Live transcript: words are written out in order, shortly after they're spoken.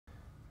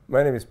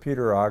My name is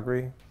Peter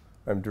Agre.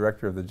 I'm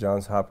director of the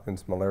Johns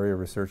Hopkins Malaria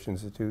Research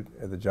Institute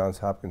at the Johns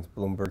Hopkins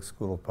Bloomberg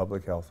School of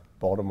Public Health,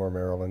 Baltimore,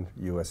 Maryland,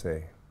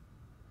 USA.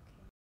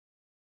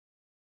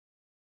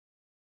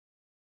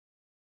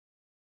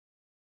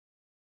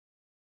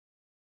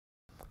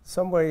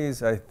 Some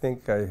ways I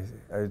think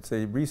I'd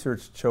say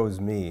research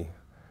chose me.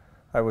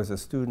 I was a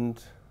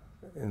student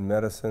in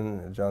medicine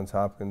at Johns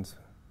Hopkins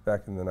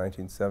back in the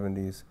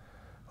 1970s,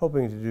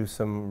 hoping to do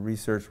some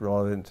research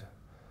relevant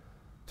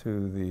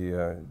to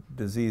the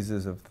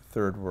diseases of the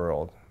third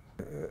world.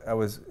 I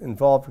was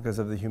involved because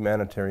of the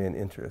humanitarian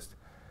interest.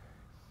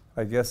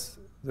 I guess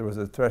there was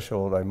a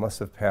threshold I must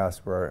have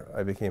passed where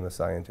I became a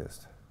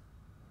scientist.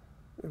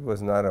 It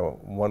was not a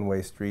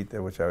one-way street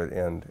at which I would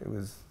end. It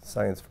was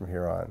science from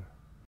here on.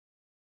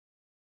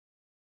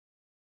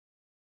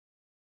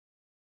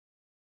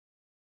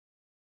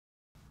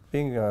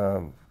 Being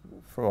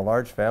from a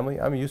large family,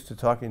 I'm used to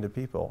talking to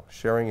people,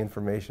 sharing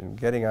information,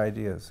 getting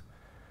ideas.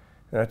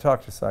 And I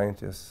talked to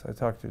scientists. I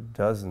talked to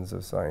dozens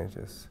of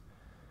scientists.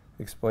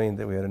 Explained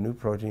that we had a new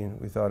protein.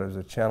 We thought it was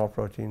a channel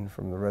protein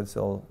from the red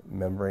cell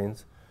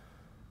membranes.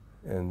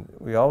 And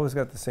we always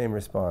got the same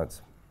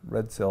response.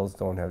 Red cells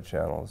don't have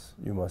channels.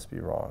 You must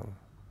be wrong.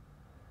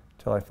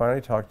 Till I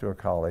finally talked to a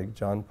colleague,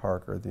 John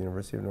Parker, at the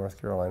University of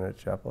North Carolina at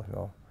Chapel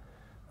Hill,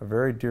 a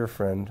very dear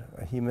friend,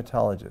 a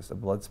hematologist, a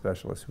blood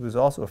specialist, who was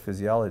also a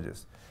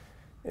physiologist.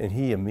 And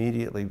he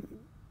immediately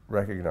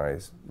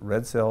recognized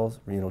red cells,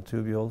 renal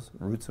tubules,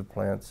 roots of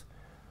plants.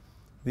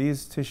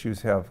 These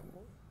tissues have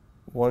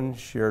one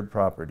shared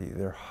property.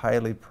 They're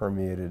highly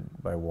permeated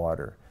by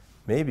water.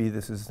 Maybe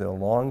this is the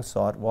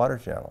long-sought water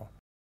channel.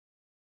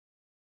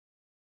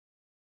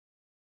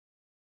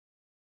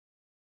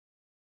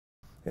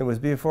 It was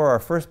before our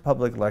first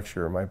public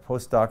lecture. My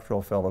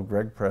postdoctoral fellow,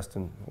 Greg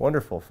Preston,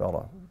 wonderful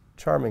fellow,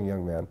 charming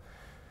young man.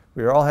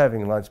 We were all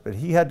having lunch, but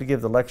he had to give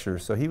the lecture,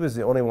 so he was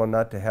the only one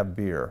not to have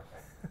beer.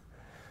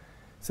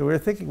 So we were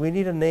thinking we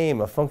need a name,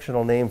 a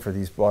functional name for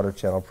these water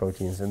channel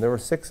proteins. And there were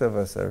 6 of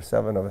us or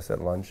 7 of us at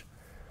lunch.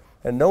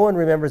 And no one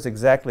remembers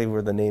exactly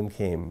where the name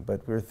came,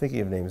 but we were thinking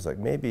of names like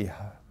maybe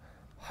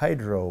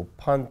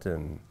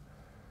hydropontin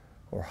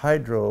or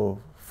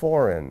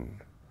hydroforin.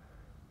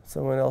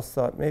 Someone else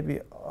thought maybe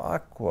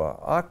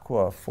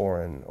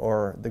aquaforin,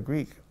 or the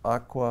Greek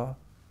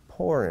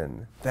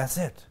aquaporin. That's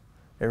it.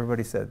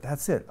 Everybody said,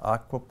 that's it,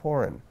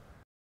 aquaporin.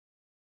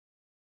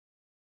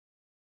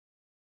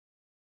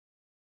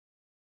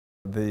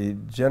 The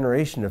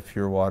generation of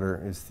pure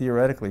water is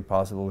theoretically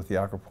possible with the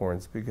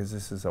aquaporins because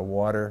this is a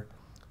water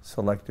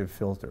selective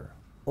filter.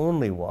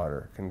 Only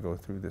water can go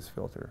through this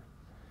filter.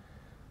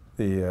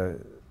 The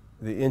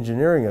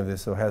engineering of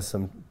this, though, has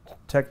some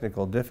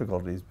technical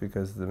difficulties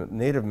because the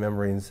native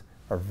membranes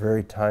are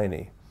very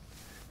tiny,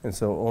 and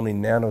so only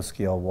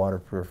nanoscale water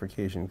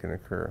purification can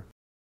occur.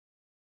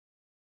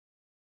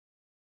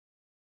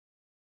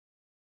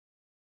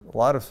 A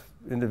lot of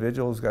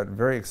individuals got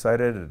very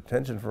excited,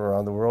 attention from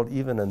around the world,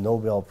 even a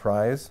Nobel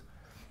Prize.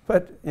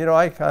 But, you know,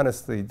 I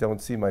honestly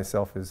don't see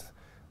myself as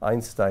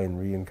Einstein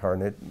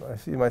reincarnate. I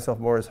see myself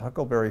more as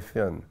Huckleberry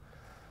Finn.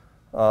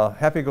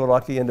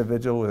 Happy-go-lucky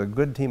individual with a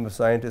good team of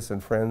scientists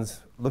and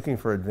friends looking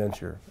for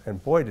adventure.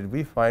 And boy, did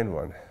we find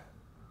one.